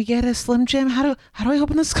 can we get a Slim Jim? How do I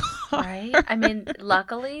open this car? Right? I mean,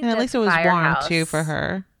 luckily, And at the least it was warm firehouse- too for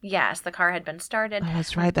her. Yes, the car had been started. Oh,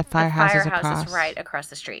 that's right. The The firehouse is firehouse across. is right across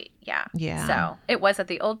the street. Yeah. Yeah. So it was at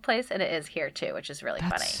the old place and it is here too, which is really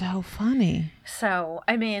That's funny. so funny. So,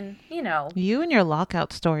 I mean, you know, You and your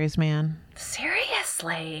lockout stories, man.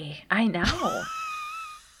 seriously, I know.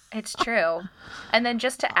 It's true. And then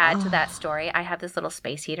just to add to that story, I have this little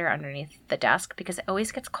space heater underneath the desk because it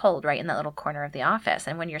always gets cold right in that little corner of the office.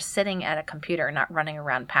 And when you're sitting at a computer and not running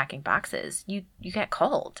around packing boxes, you get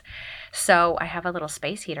cold. So I have a little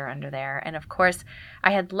space heater under there. And of course,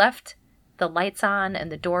 I had left the lights on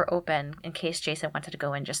and the door open in case Jason wanted to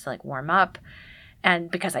go in just to like warm up.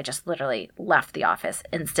 And because I just literally left the office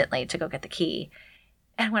instantly to go get the key.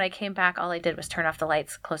 And when I came back, all I did was turn off the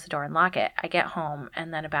lights, close the door, and lock it. I get home,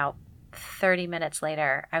 and then about 30 minutes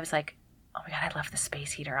later, I was like, oh my God, I left the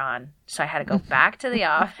space heater on. So I had to go back to the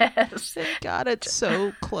office. Thank God it's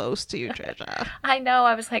so close to you, Trisha. I know.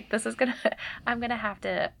 I was like, I'm going to have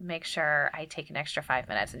to make sure I take an extra 5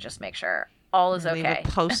 minutes and just make sure all is Leave okay. a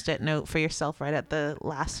post-it note for yourself right at the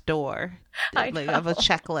last door. I Like of a know.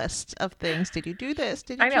 checklist of things. Did you do this?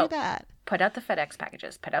 Did you I know. do that? Put out the FedEx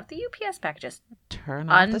packages. Put out the UPS packages. Turn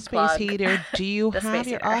off the space Unplug heater. Do you the have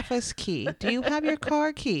space your heater. office key? Do you have your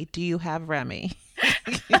car key? Do you have Remy?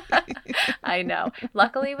 I know.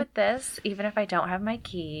 Luckily with this, even if I don't have my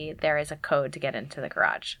key, there is a code to get into the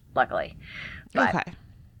garage. Luckily. But Okay.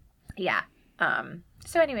 yeah.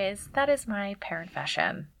 So anyways, that is my parent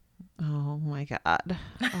fashion. Oh my God.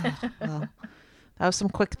 Oh, well, that was some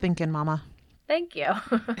quick thinking, Mama. Thank you.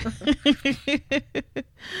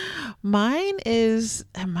 Mine is,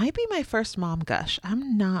 it might be my first mom gush.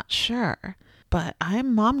 I'm not sure. but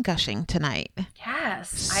I'm mom gushing tonight.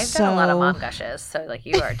 Yes. I've done a lot of mom So- gushes, so like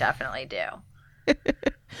you are definitely due.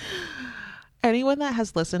 Anyone that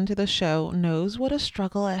has listened to the show knows what a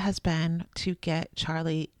struggle it has been to get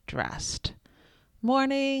Charlie dressed.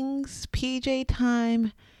 Mornings, PJ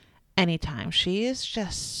time, anytime. She is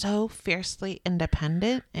just so fiercely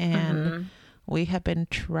independent, and we have been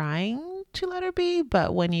trying to let her be,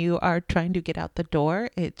 but when you are trying to get out the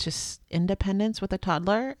door, it's just independence with a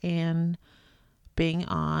toddler and being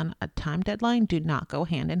on a time deadline do not go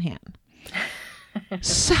hand in hand.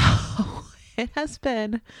 So it has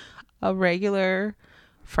been a regular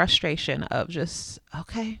frustration of just,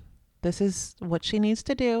 okay, this is what she needs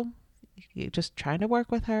to do. You're just trying to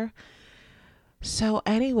work with her. So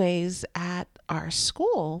anyways, at our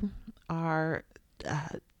school, our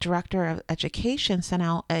director of education sent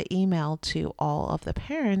out an email to all of the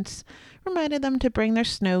parents, reminded them to bring their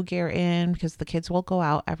snow gear in because the kids will go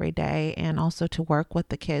out every day, and also to work with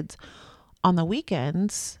the kids on the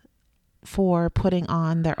weekends for putting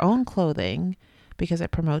on their own clothing because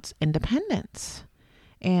it promotes independence.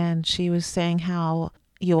 And she was saying how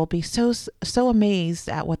you will be so amazed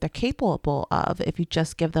at what they're capable of if you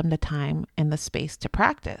just give them the time and the space to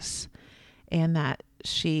practice. And that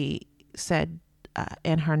she said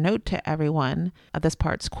in her note to everyone, this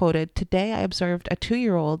part's quoted, "Today I observed a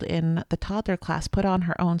 2-year-old in the toddler class put on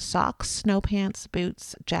her own socks, snow pants,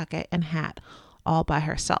 boots, jacket, and hat all by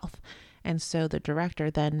herself." And so the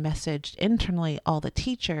director then messaged internally all the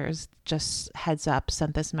teachers, just heads up,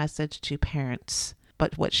 sent this message to parents.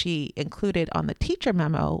 But what she included on the teacher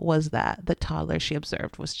memo was that the toddler she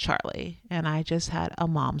observed was Charlie. And I just had a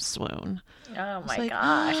mom swoon. Oh my like,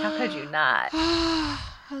 gosh, how could you not? I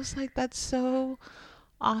was like, that's so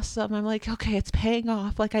awesome. I'm like, okay, it's paying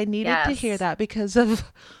off. Like, I needed to hear Yes. that because of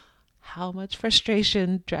how much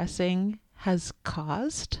frustration dressing has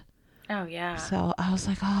caused. Oh yeah. So I was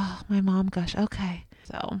like, oh, my mom gush. Okay.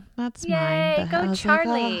 So that's Yay, mine. But I go was like, oh,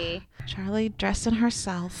 Charlie. Charlie dressing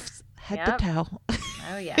herself head Yep. to toe.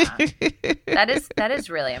 Oh yeah. That is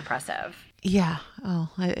really impressive. Yeah. Oh,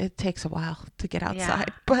 it takes a while to get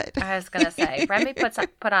outside. But I was gonna say, Remy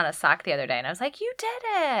put on a sock the other day, and I was like, "You did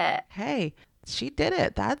it!" hey, she did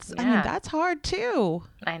it. I mean, Yeah. that's hard too.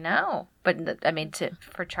 I know, but I mean,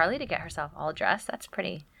 for Charlie to get herself all dressed, that's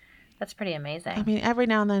pretty amazing. I mean, every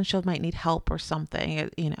now and then she might need help or something,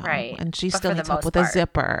 Right. And she But still for the needs help most with part. a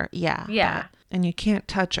zipper. Yeah. Yeah. And you can't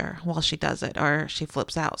touch her while she does it or she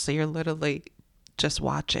flips out. So you're literally just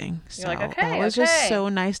watching. So You're like, that okay, was just okay. so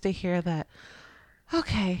nice to hear that.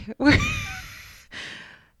 Okay.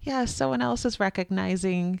 Yeah, someone else is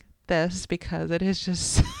recognizing this because it is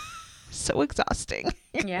just so exhausting.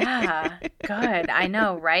 Yeah, good. I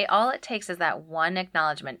know, right? All it takes is that one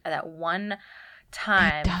acknowledgement, that one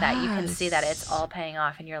time that you can see that it's does. all paying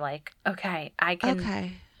off, and you're like, okay, I can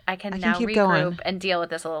can now keep regroup going. and deal with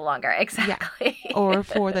this a little longer. Exactly. Or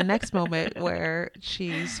for the next moment where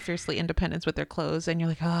she's fiercely independent with her clothes and you're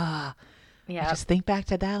like, I Yeah. just think back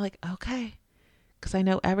to that, like, okay. Because I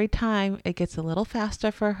know every time it gets a little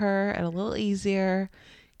faster for her and a little easier.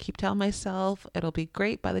 Keep telling myself it'll be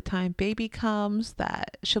great by the time baby comes,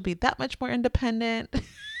 that she'll be that much more independent.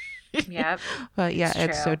 Yep. But yeah, It's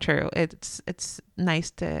it's so true. It's nice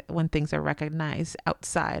to when things are recognized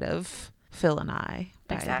outside of Phil and I.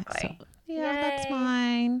 Exactly. So, yeah, that's Yay.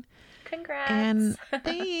 mine. Congrats. And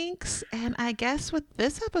thanks. And I guess with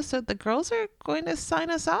this episode, the girls are going to sign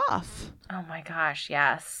us off. Oh my gosh,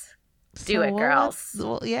 yes. Do So it, girls.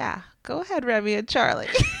 Yeah. Go ahead, Remy and Charlie.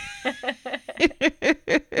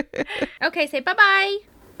 Okay, say bye-bye.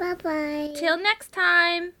 Bye-bye. Till next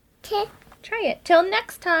time. Tick, Try it. Till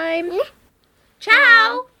next time. Yeah.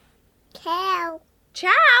 Ciao. cow,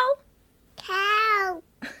 Ciao. cow,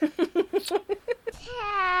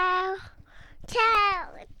 cow, cow,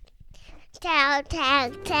 cow, cow,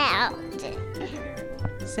 cow.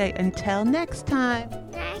 Say until next time.